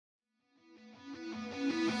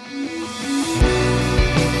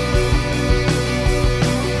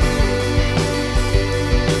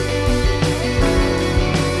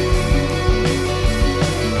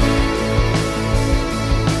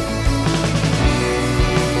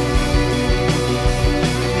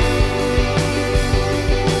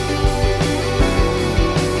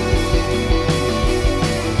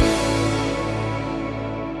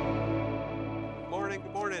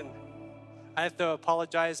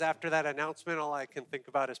apologize. After that announcement, all I can think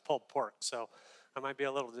about is pulled pork. So I might be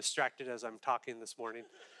a little distracted as I'm talking this morning.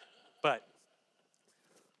 But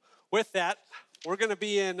with that, we're going to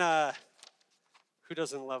be in, who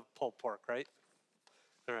doesn't love pulled pork, right?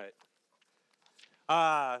 All right.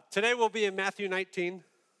 Today we'll be in Matthew 19,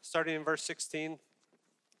 starting in verse 16.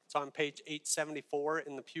 It's on page 874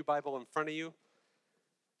 in the Pew Bible in front of you,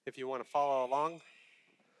 if you want to follow along.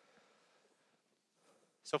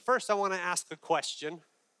 So first I want to ask a question.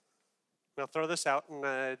 I'll throw this out and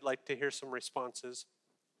I'd like to hear some responses.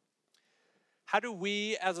 How do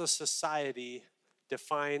we as a society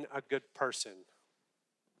define a good person?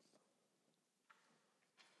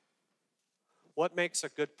 What makes a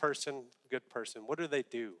good person a good person? What do they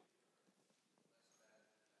do?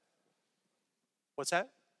 What's that?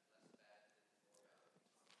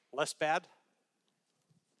 Less bad?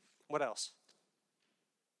 What else?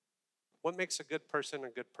 What makes a good person a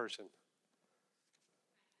good person?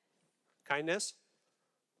 Kindness?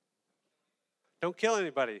 Don't kill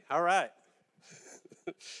anybody. All right.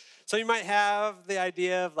 So you might have the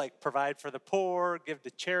idea of like provide for the poor, give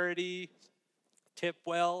to charity, tip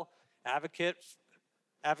well, advocate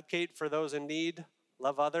for those in need,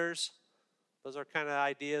 love others. Those are kind of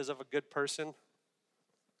ideas of a good person.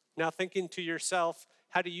 Now thinking to yourself,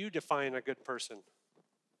 how do you define a good person?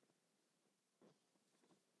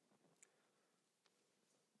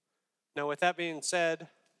 Now with that being said,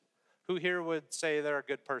 who here would say they're a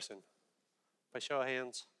good person? By show of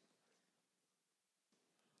hands.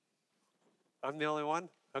 I'm the only one?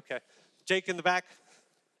 Okay. Jake in the back.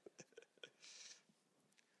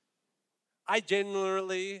 I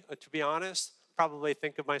generally, to be honest, probably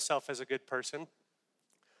think of myself as a good person.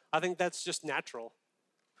 I think that's just natural.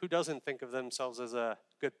 Who doesn't think of themselves as a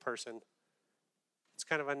good person? It's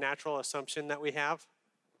kind of a natural assumption that we have.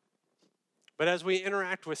 But as we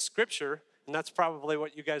interact with Scripture, and that's probably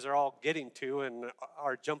what you guys are all getting to and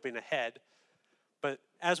are jumping ahead, but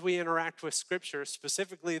as we interact with Scripture,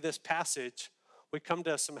 specifically this passage, we come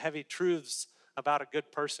to some heavy truths about a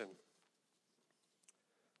good person.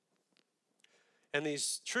 And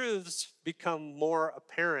these truths become more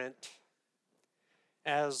apparent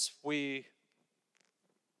as we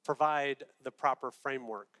provide the proper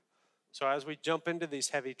framework. So as we jump into these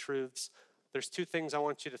heavy truths, there's two things I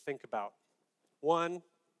want you to think about. One,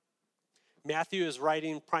 Matthew is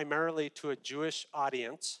writing primarily to a Jewish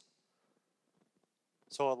audience.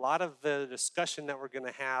 So a lot of the discussion that we're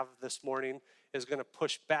going to have this morning is going to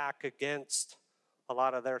push back against a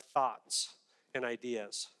lot of their thoughts and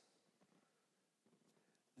ideas.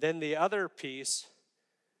 Then the other piece,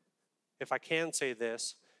 if I can say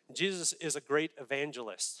this, Jesus is a great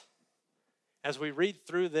evangelist. As we read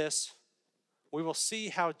through this, we will see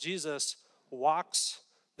how Jesus walks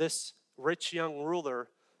this rich young ruler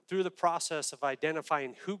through the process of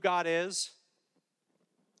identifying who God is,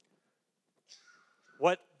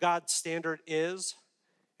 what God's standard is,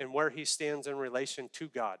 and where he stands in relation to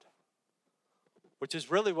God, which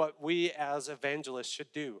is really what we as evangelists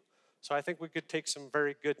should do. So I think we could take some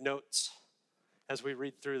very good notes as we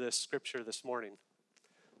read through this scripture this morning.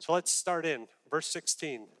 So let's start in verse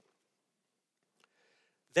 16.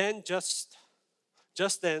 Then just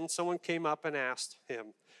then someone came up and asked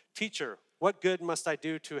him, "Teacher, what good must I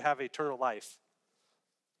do to have eternal life?"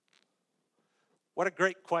 What a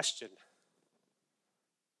great question.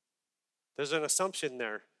 There's an assumption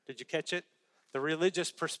there. Did you catch it? The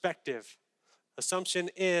religious perspective. Assumption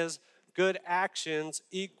is good actions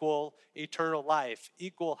equal eternal life,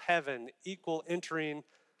 equal heaven, equal entering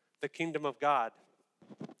the kingdom of God.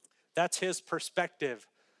 That's his perspective.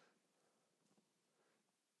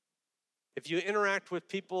 If you interact with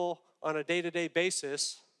people on a day-to-day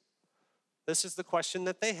basis, this is the question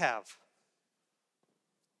that they have.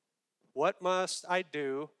 What must I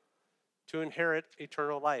do to inherit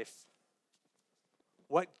eternal life?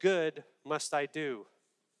 What good must I do?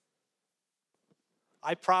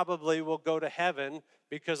 I probably will go to heaven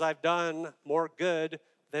because I've done more good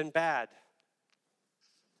than bad.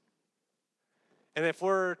 And if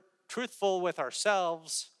we're truthful with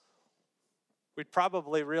ourselves, we'd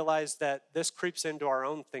probably realize that this creeps into our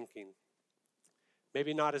own thinking.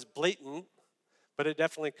 Maybe not as blatant, but it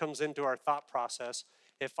definitely comes into our thought process.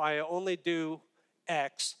 If I only do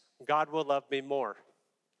X, God will love me more.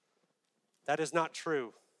 That is not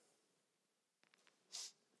true.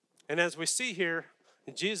 And as we see here,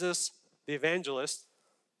 Jesus, the evangelist,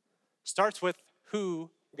 starts with who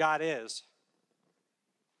God is.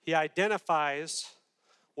 He identifies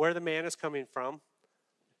where the man is coming from.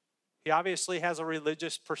 He obviously has a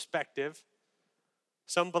religious perspective.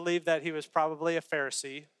 Some believe that he was probably a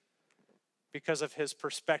Pharisee because of his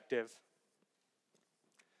perspective.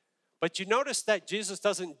 But you notice that Jesus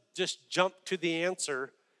doesn't just jump to the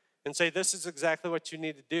answer and say, this is exactly what you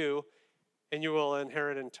need to do, and you will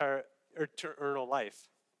inherit eternal life.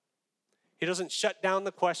 He doesn't shut down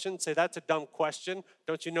the question, say, that's a dumb question.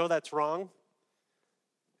 Don't you know that's wrong?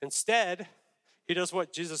 Instead, he does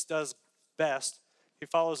what Jesus does best. He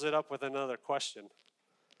follows it up with another question.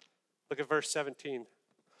 Look at verse 17.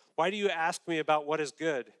 Why do you ask me about what is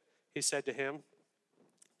good? He said to him.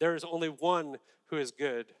 There is only one who is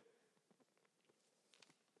good.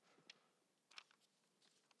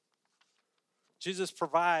 Jesus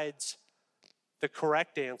provides the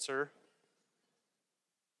correct answer,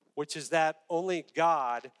 which is that only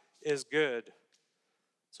God is good.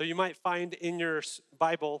 So you might find in your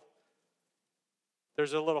Bible,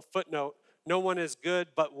 there's a little footnote, no one is good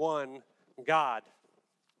but one, God.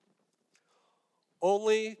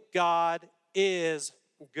 Only God is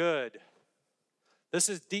good. This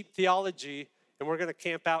is deep theology, and we're going to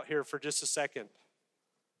camp out here for just a second.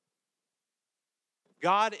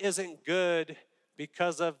 God isn't good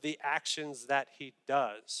because of the actions that he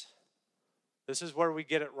does. This is where we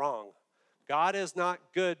get it wrong. God is not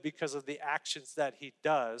good because of the actions that he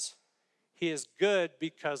does. He is good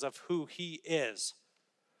because of who he is.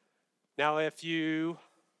 Now, if you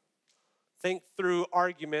think through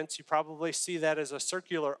arguments, you probably see that as a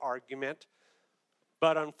circular argument.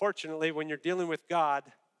 But unfortunately, when you're dealing with God,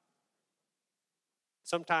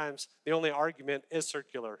 sometimes the only argument is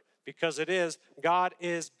circular because it is, God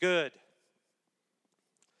is good.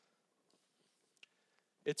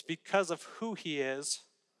 It's because of who he is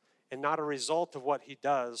and not a result of what he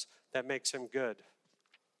does that makes him good.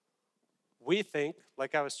 We think,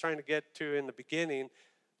 like I was trying to get to in the beginning,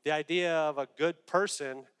 the idea of a good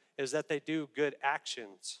person is that they do good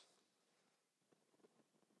actions.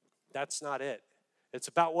 That's not it. It's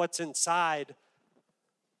about what's inside,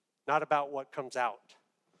 not about what comes out.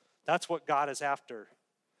 That's what God is after.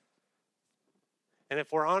 And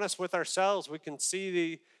if we're honest with ourselves, we can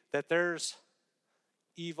see that there's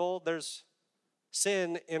evil, there's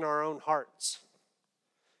sin in our own hearts.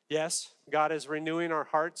 Yes, God is renewing our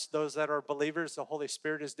hearts. Those that are believers, the Holy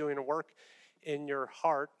Spirit is doing a work in your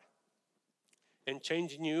heart and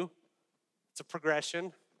changing you. It's a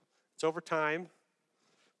progression. It's over time.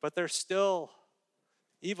 But there's still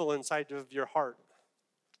evil inside of your heart.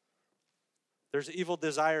 There's evil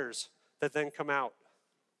desires that then come out.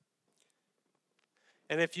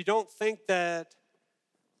 And if you don't think that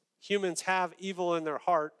humans have evil in their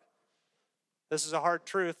heart, this is a hard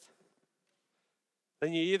truth,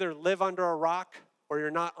 then you either live under a rock or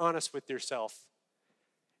you're not honest with yourself.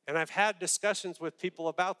 And I've had discussions with people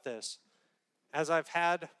about this. As I've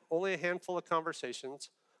had only a handful of conversations,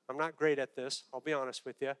 I'm not great at this, I'll be honest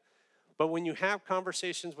with you. But when you have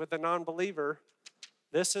conversations with a non-believer,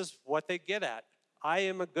 this is what they get at. I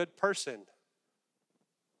am a good person.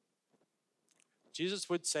 Jesus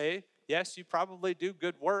would say, yes, you probably do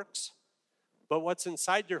good works, but what's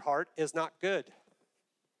inside your heart is not good.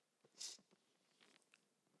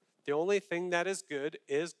 The only thing that is good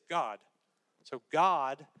is God. So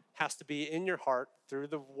God has to be in your heart through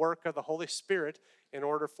the work of the Holy Spirit in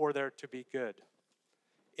order for there to be good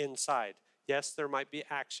inside. Yes, there might be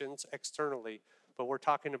actions externally, but we're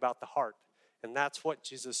talking about the heart. And that's what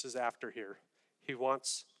Jesus is after here. He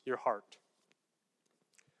wants your heart.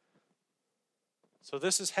 So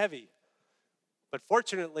this is heavy. But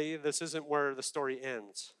fortunately, this isn't where the story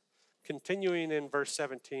ends. Continuing in verse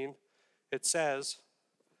 17, it says,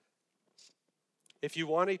 if you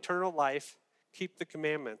want eternal life, keep the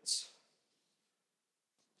commandments.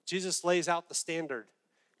 Jesus lays out the standard.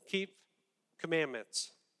 Keep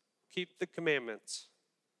commandments. Keep the commandments.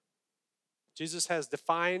 Jesus has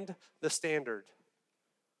defined the standard.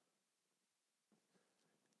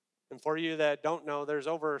 And for you that don't know, there's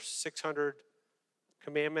over 600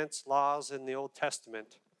 commandments, laws in the Old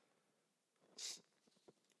Testament.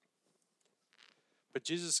 But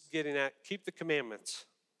Jesus is getting at, keep the commandments.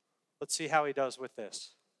 Let's see how he does with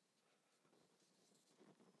this.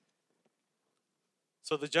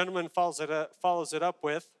 So the gentleman follows it up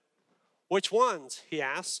with, which ones, he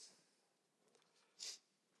asks.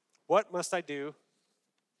 What must I do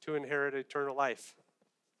to inherit eternal life?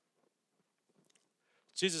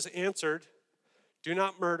 Jesus answered, do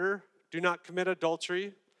not murder, do not commit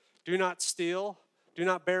adultery, do not steal, do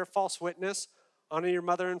not bear false witness, honor your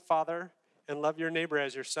mother and father, and love your neighbor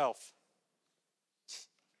as yourself.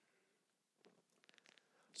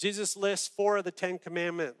 Jesus lists 4 of the 10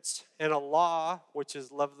 commandments and a law, which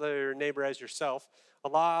is love your neighbor as yourself, a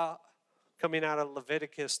law coming out of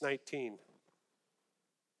Leviticus 19.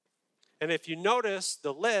 And if you notice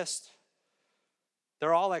the list,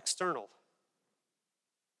 they're all external.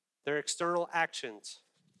 They're external actions.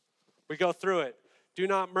 We go through it. Do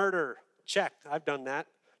not murder. Check. I've done that.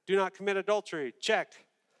 Do not commit adultery. Check.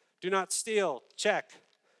 Do not steal. Check.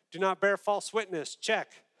 Do not bear false witness.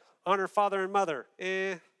 Check. Honor father and mother.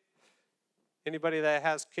 Anybody that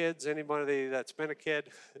has kids, anybody that's been a kid,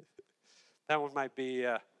 that one might be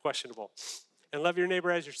questionable. And love your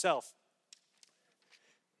neighbor as yourself.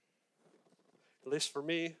 At least for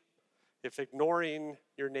me, if ignoring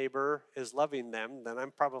your neighbor is loving them, then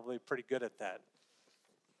I'm probably pretty good at that.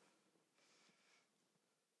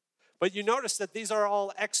 But you notice that these are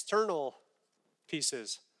all external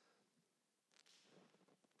pieces.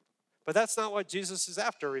 But that's not what Jesus is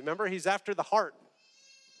after. Remember, he's after the heart.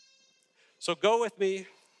 So go with me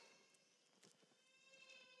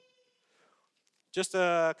just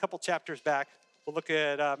a couple chapters back. We'll look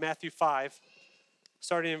at Matthew 5,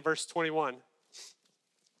 starting in verse 21.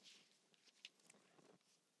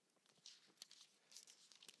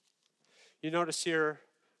 You notice here,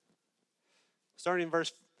 starting in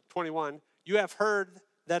verse 21, you have heard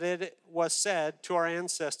that it was said to our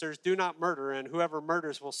ancestors, do not murder, and whoever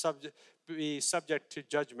murders will be subject to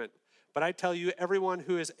judgment. But I tell you, everyone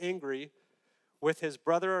who is angry with his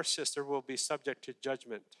brother or sister will be subject to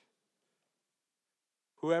judgment.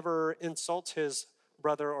 Whoever insults his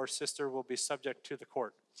brother or sister will be subject to the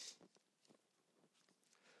court.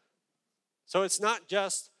 So it's not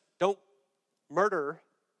just don't murder,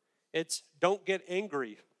 it's don't get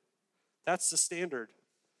angry. That's the standard.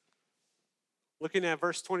 Looking at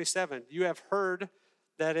verse 27, you have heard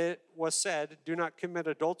that it was said, do not commit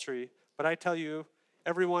adultery, but I tell you,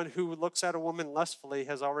 everyone who looks at a woman lustfully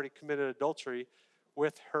has already committed adultery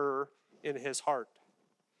with her in his heart.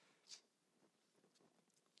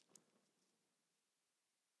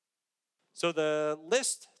 So the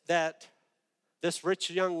list that this rich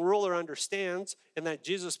young ruler understands and that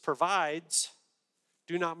Jesus provides,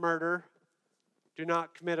 do not murder, do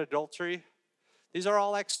not commit adultery, these are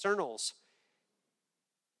all externals.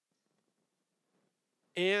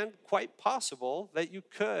 And quite possible that you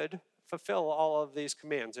could fulfill all of these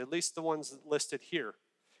commands, at least the ones listed here.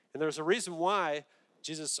 And there's a reason why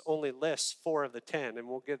Jesus only lists 4 of the 10, and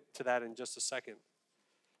we'll get to that in just a second.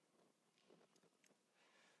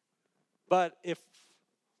 But if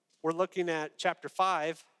we're looking at chapter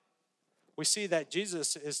 5, we see that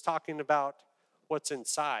Jesus is talking about what's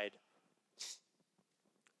inside.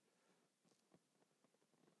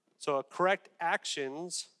 So correct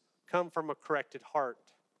actions come from a corrected heart.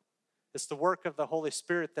 It's the work of the Holy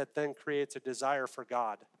Spirit that then creates a desire for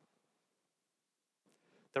God.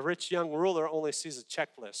 The rich young ruler only sees a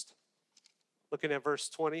checklist. Looking at verse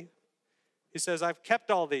 20, he says, I've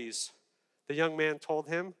kept all these. The young man told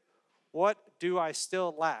him, what do I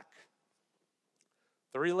still lack?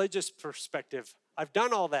 The religious perspective, I've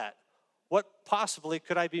done all that. What possibly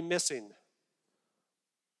could I be missing?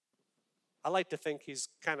 I like to think he's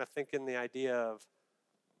kind of thinking the idea of,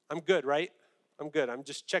 I'm good, right? I'm good. I'm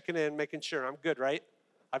just checking in, making sure I'm good, right?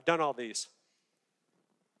 I've done all these.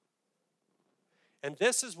 And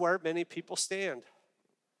this is where many people stand.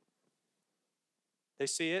 They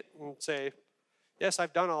see it and say, yes,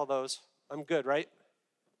 I've done all those. I'm good, right?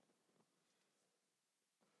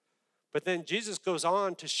 But then Jesus goes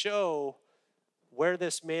on to show where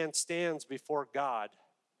this man stands before God.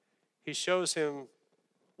 He shows him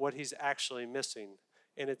what he's actually missing.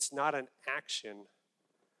 And it's not an action,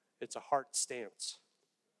 it's a heart stance.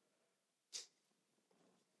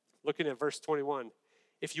 Looking at verse 21,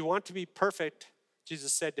 if you want to be perfect,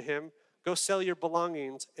 Jesus said to him, go sell your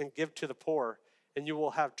belongings and give to the poor, and you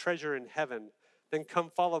will have treasure in heaven. Then come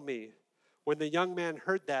follow me. When the young man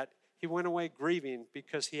heard that, he went away grieving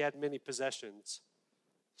because he had many possessions.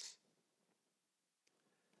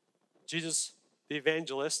 Jesus, the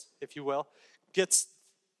evangelist, if you will, gets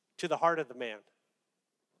to the heart of the man.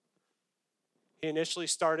 He initially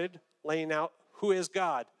started laying out who is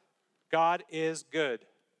God. God is good.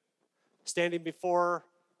 Standing before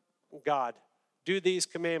God, do these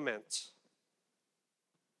commandments.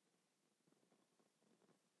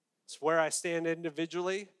 It's where I stand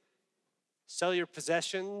individually. Sell your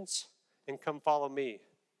possessions and come follow me.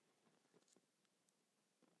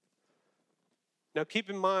 Now keep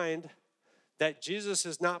in mind that Jesus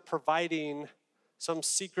is not providing some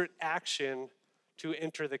secret action to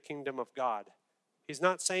enter the kingdom of God. He's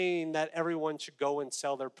not saying that everyone should go and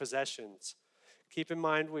sell their possessions. Keep in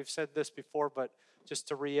mind, we've said this before, but just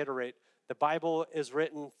to reiterate, the Bible is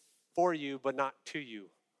written for you, but not to you,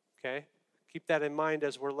 okay? Keep that in mind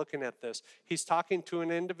as we're looking at this. He's talking to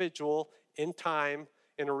an individual in time,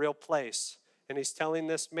 in a real place. And he's telling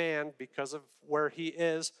this man, because of where he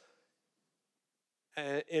is,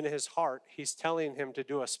 in his heart, he's telling him to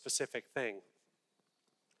do a specific thing.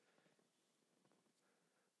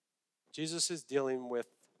 Jesus is dealing with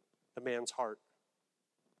the man's heart.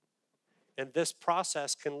 And this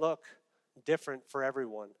process can look different for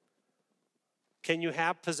everyone. Can you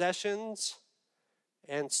have possessions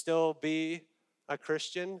and still be a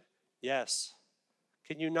Christian? Yes.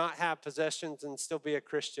 Can you not have possessions and still be a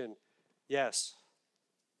Christian? Yes.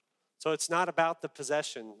 So it's not about the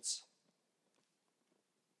possessions.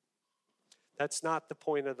 That's not the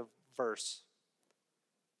point of the verse.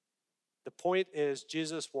 The point is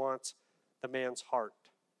Jesus wants the man's heart.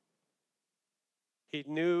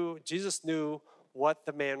 Jesus knew what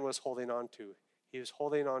the man was holding on to. He was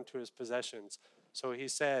holding on to his possessions. So he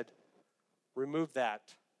said, remove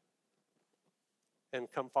that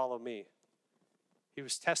and come follow me. He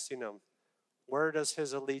was testing him. Where does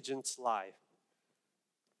his allegiance lie?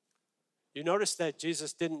 You notice that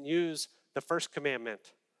Jesus didn't use the first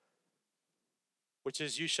commandment, which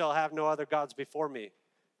is, you shall have no other gods before me.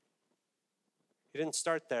 He didn't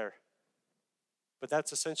start there. But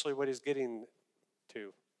that's essentially what he's getting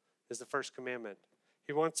to, is the first commandment.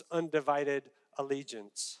 He wants undivided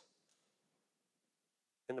allegiance.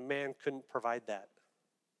 And the man couldn't provide that.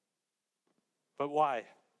 But why?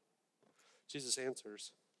 Jesus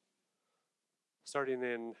answers, starting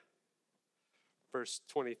in verse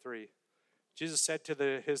 23. Jesus said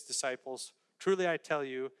to his disciples, truly I tell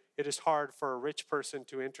you, it is hard for a rich person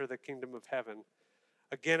to enter the kingdom of heaven.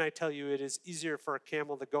 Again, I tell you, it is easier for a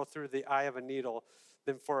camel to go through the eye of a needle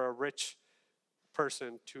than for a rich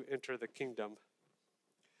person to enter the kingdom.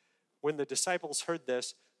 When the disciples heard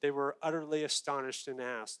this, they were utterly astonished and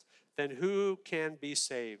asked, then who can be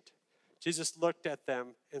saved? Jesus looked at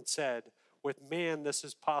them and said, with man this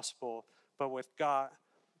is possible, but with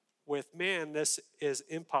man this is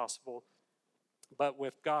impossible, but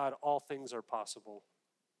with God all things are possible.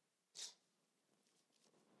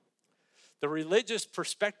 The religious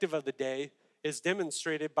perspective of the day is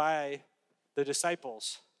demonstrated by the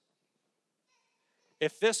disciples.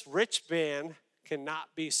 If this rich man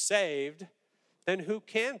cannot be saved, then who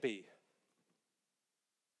can be?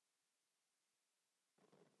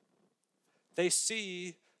 They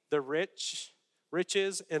see the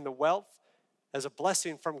riches and the wealth as a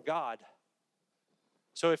blessing from God.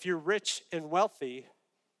 So if you're rich and wealthy,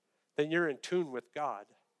 then you're in tune with God.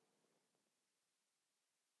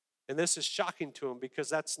 And this is shocking to them because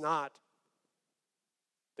that's not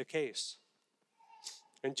the case.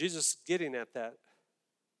 And Jesus is getting at that,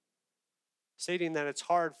 stating that it's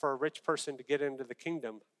hard for a rich person to get into the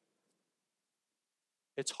kingdom.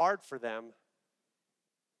 It's hard for them,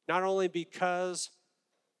 not only because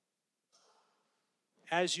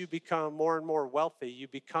as you become more and more wealthy, you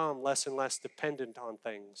become less and less dependent on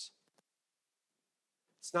things.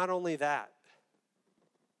 It's not only that.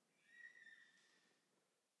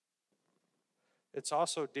 It's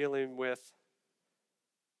also dealing with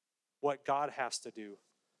what God has to do.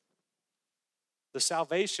 The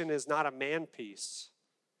salvation is not a man piece.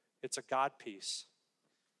 It's a God piece.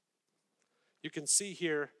 You can see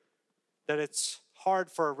here that it's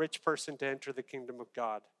hard for a rich person to enter the kingdom of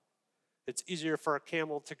God. It's easier for a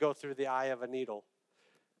camel to go through the eye of a needle.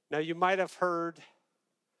 Now, you might have heard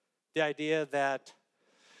the idea that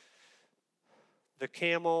the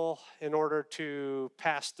camel, in order to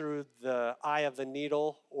pass through the eye of the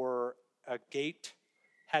needle or a gate,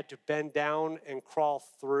 had to bend down and crawl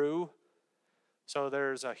through. So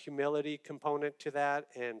there's a humility component to that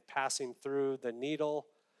and passing through the needle.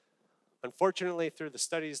 Unfortunately, through the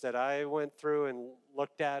studies that I went through and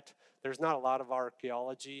looked at, there's not a lot of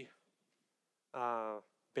archaeology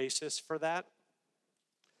basis for that.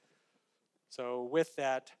 So with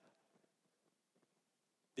that,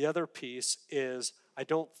 the other piece is, I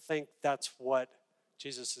don't think that's what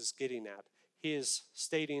Jesus is getting at. He is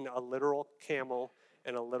stating a literal camel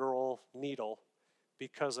and a literal needle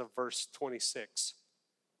because of verse 26.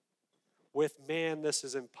 With man, this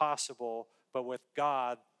is impossible, but with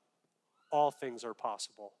God, all things are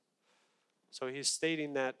possible. So he's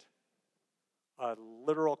stating that a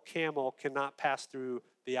literal camel cannot pass through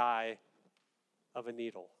the eye of a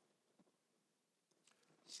needle.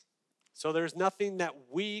 So there's nothing that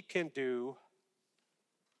we can do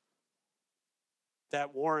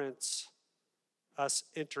that warrants us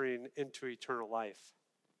entering into eternal life,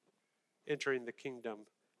 entering the kingdom,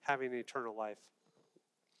 having eternal life.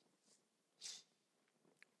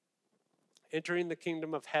 Entering the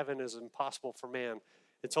kingdom of heaven is impossible for man.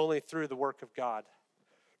 It's only through the work of God.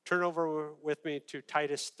 Turn over with me to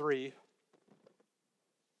Titus 3.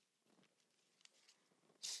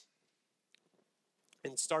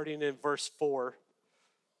 And starting in verse 4.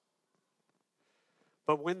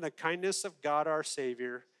 But when the kindness of God our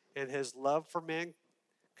Savior and his love for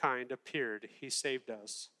mankind appeared, he saved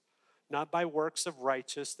us, not by works of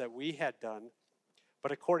righteous that we had done,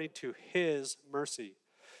 but according to his mercy,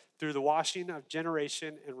 through the washing of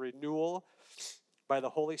generation and renewal by the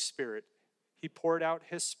Holy Spirit. He poured out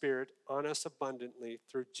his Spirit on us abundantly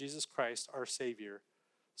through Jesus Christ our Savior,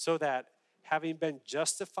 so that, having been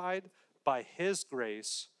justified by his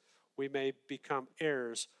grace, we may become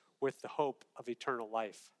heirs with the hope of eternal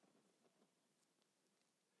life.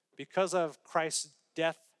 Because of Christ's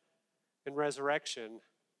death and resurrection,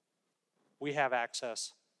 we have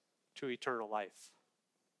access to eternal life.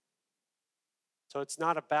 So it's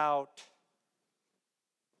not about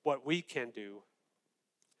what we can do.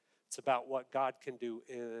 It's about what God can do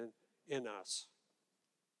in us.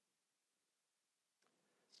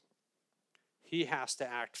 He has to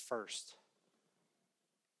act first.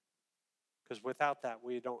 Because without that,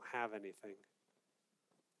 we don't have anything.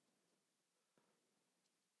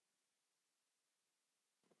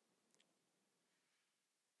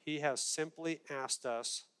 He has simply asked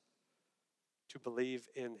us to believe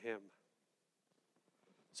in him.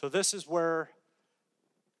 So this is where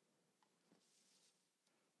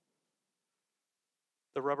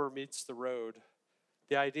the rubber meets the road.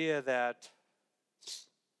 The idea that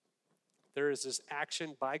there is this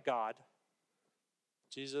action by God,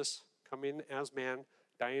 Jesus coming as man,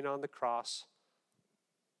 dying on the cross,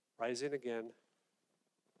 rising again,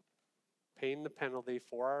 paying the penalty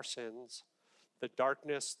for our sins, the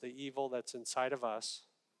darkness, the evil that's inside of us,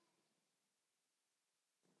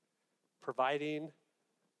 providing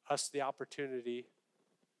us the opportunity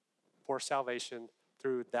for salvation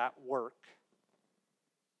through that work,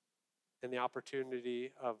 and the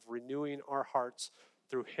opportunity of renewing our hearts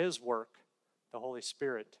through his work, the Holy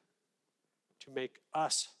Spirit, to make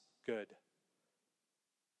us good.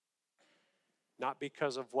 Not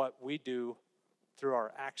because of what we do through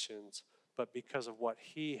our actions, but because of what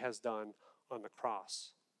he has done on the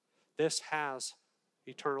cross. This has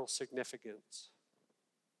eternal significance.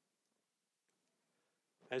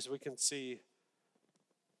 As we can see,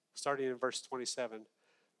 starting in verse 27,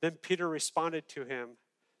 then Peter responded to him,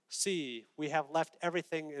 "See, we have left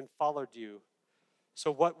everything and followed you.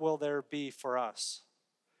 So what will there be for us?"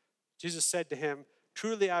 Jesus said to him,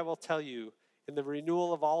 "Truly I will tell you, in the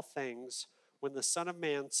renewal of all things, when the Son of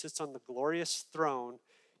Man sits on the glorious throne,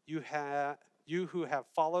 you who have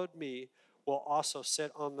followed me will also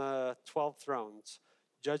sit on the 12 thrones,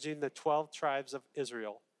 judging the 12 tribes of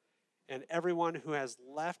Israel. And everyone who has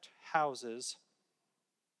left houses,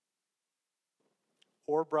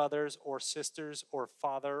 or brothers, or sisters, or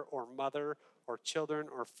father, or mother, or children,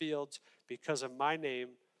 or fields, because of my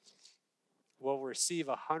name, will receive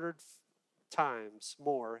 100 times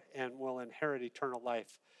more and will inherit eternal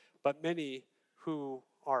life. But many who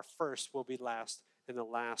are first will be last, and the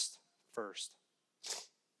last first."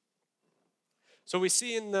 So we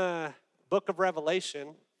see in the book of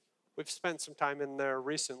Revelation, we've spent some time in there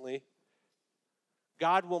recently,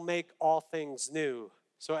 God will make all things new.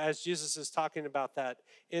 So as Jesus is talking about that,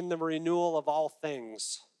 in the renewal of all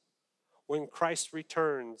things, when Christ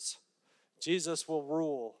returns, Jesus will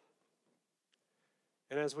rule.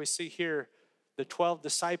 And as we see here, the 12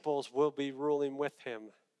 disciples will be ruling with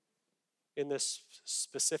him in this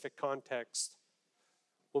specific context.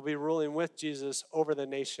 Will be ruling with Jesus over the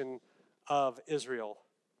nation of Israel,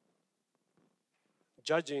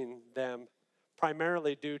 judging them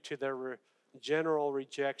primarily due to their general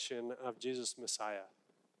rejection of Jesus Messiah.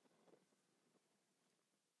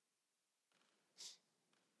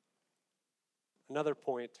 Another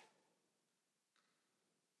point,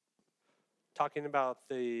 talking about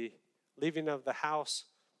the leaving of the house,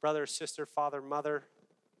 brother, sister, father, mother.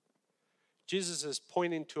 Jesus is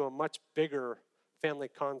pointing to a much bigger family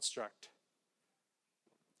construct.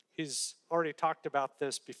 He's already talked about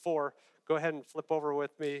this before. Go ahead and flip over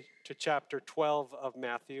with me to chapter 12 of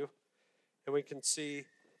Matthew, and we can see,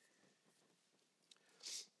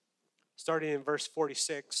 starting in verse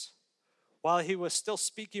 46, while he was still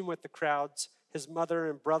speaking with the crowds, his mother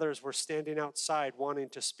and brothers were standing outside wanting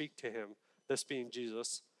to speak to him, this being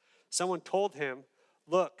Jesus. Someone told him,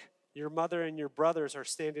 "Look, your mother and your brothers are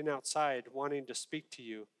standing outside wanting to speak to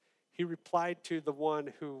you." He replied to the one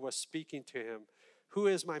who was speaking to him, "Who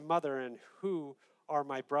is my mother and who are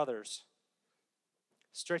my brothers?"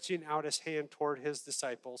 Stretching out his hand toward his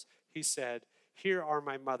disciples, he said, "Here are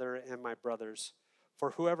my mother and my brothers.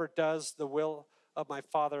 For whoever does the will of my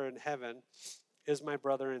Father in heaven is my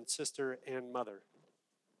brother and sister and mother."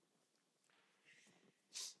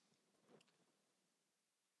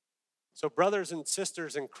 So brothers and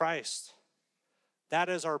sisters in Christ, that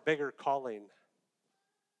is our bigger calling.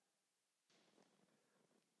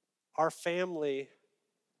 our family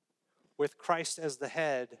with Christ as the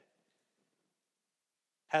head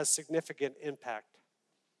has significant impact.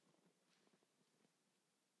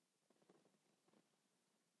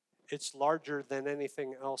 It's larger than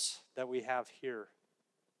anything else that we have here.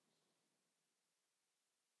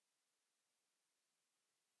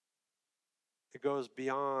 It goes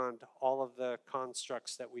beyond all of the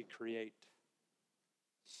constructs that we create.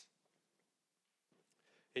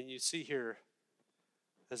 And you see here,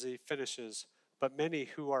 as he finishes, but many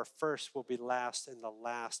who are first will be last, and the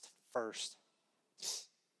last first.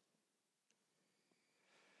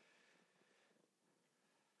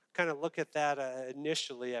 Kind of look at that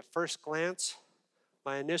initially. At first glance,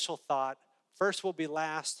 my initial thought, first will be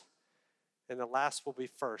last, and the last will be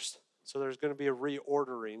first. So there's going to be a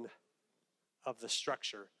reordering of the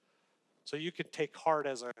structure. So you can take heart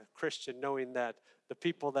as a Christian knowing that the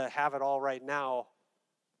people that have it all right now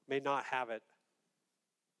may not have it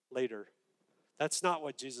later. That's not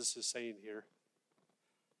what Jesus is saying here.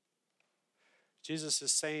 Jesus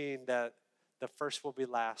is saying that the first will be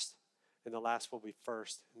last and the last will be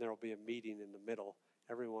first, and there will be a meeting in the middle.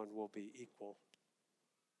 Everyone will be equal.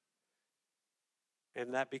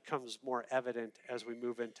 And that becomes more evident as we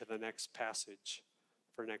move into the next passage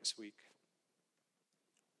for next week.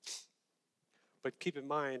 But keep in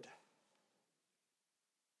mind,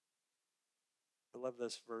 I love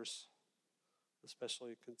this verse,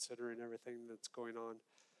 especially considering everything that's going on.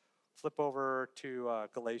 Flip over to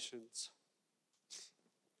Galatians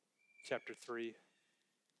chapter 3.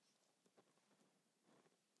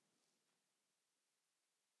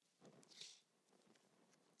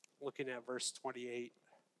 Looking at verse 28.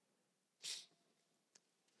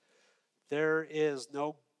 There is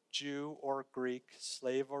no Jew or Greek,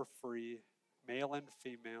 slave or free, male and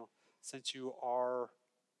female, since you are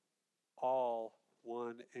all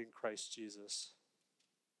one in Christ Jesus.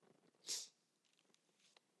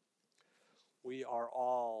 We are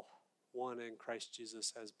all one in Christ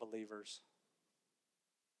Jesus as believers.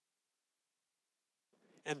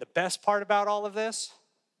 And the best part about all of this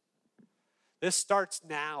starts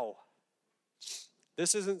now.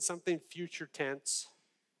 This isn't something future tense.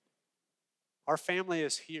 Our family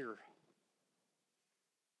is here.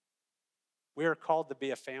 We are called to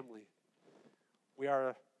be a family. We are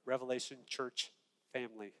a Revelation Church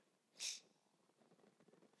family.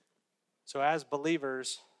 So as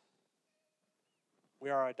believers,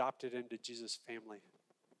 we are adopted into Jesus' family.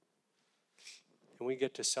 And we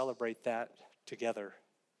get to celebrate that together.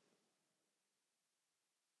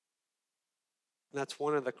 And that's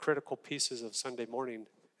one of the critical pieces of Sunday morning,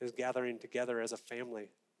 is gathering together as a family.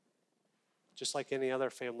 Just like any other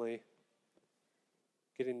family,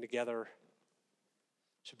 getting together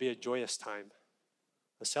should be a joyous time,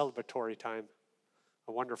 a celebratory time,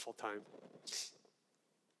 a wonderful time.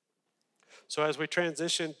 So as we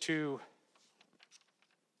transition to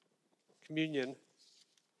communion,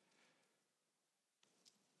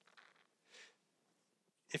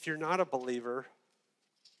 if you're not a believer,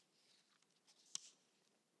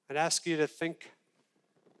 I'd ask you to think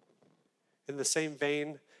in the same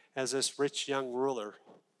vein as this rich young ruler.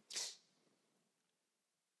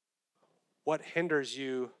 What hinders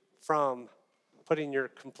you from putting your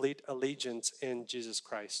complete allegiance in Jesus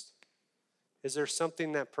Christ? Is there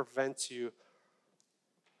something that prevents you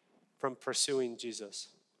from pursuing Jesus?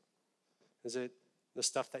 Is it the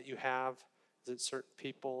stuff that you have? Is it certain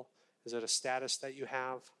people? Is it a status that you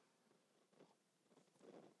have?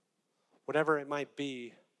 Whatever it might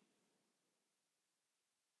be,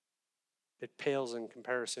 it pales in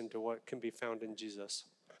comparison to what can be found in Jesus.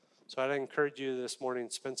 So I'd encourage you this morning,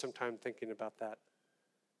 spend some time thinking about that.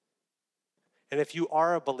 And if you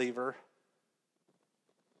are a believer,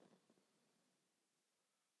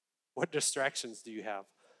 what distractions do you have?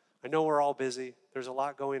 I know we're all busy. There's a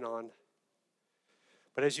lot going on.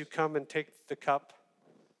 But as you come and take the cup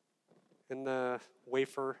and the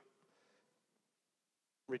wafer,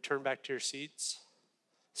 return back to your seats,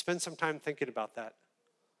 spend some time thinking about that.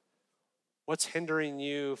 What's hindering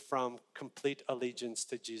you from complete allegiance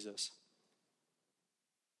to Jesus?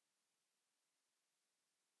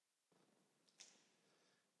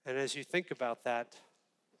 And as you think about that,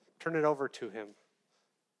 turn it over to him.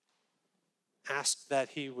 Ask that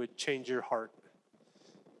he would change your heart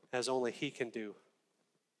as only he can do.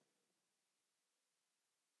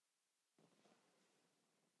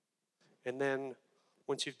 And then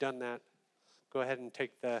once you've done that, go ahead and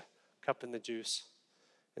take the cup and the juice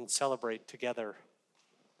and celebrate together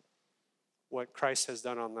what Christ has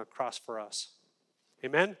done on the cross for us.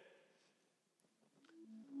 Amen?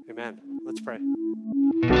 Amen. Let's pray.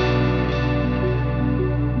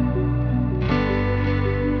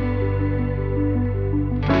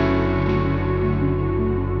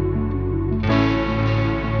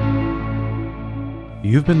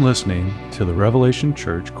 You've been listening to the Revelation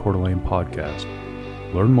Church Coeur d'Alene podcast.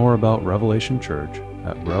 Learn more about Revelation Church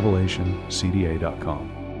at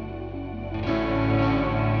revelationcda.com.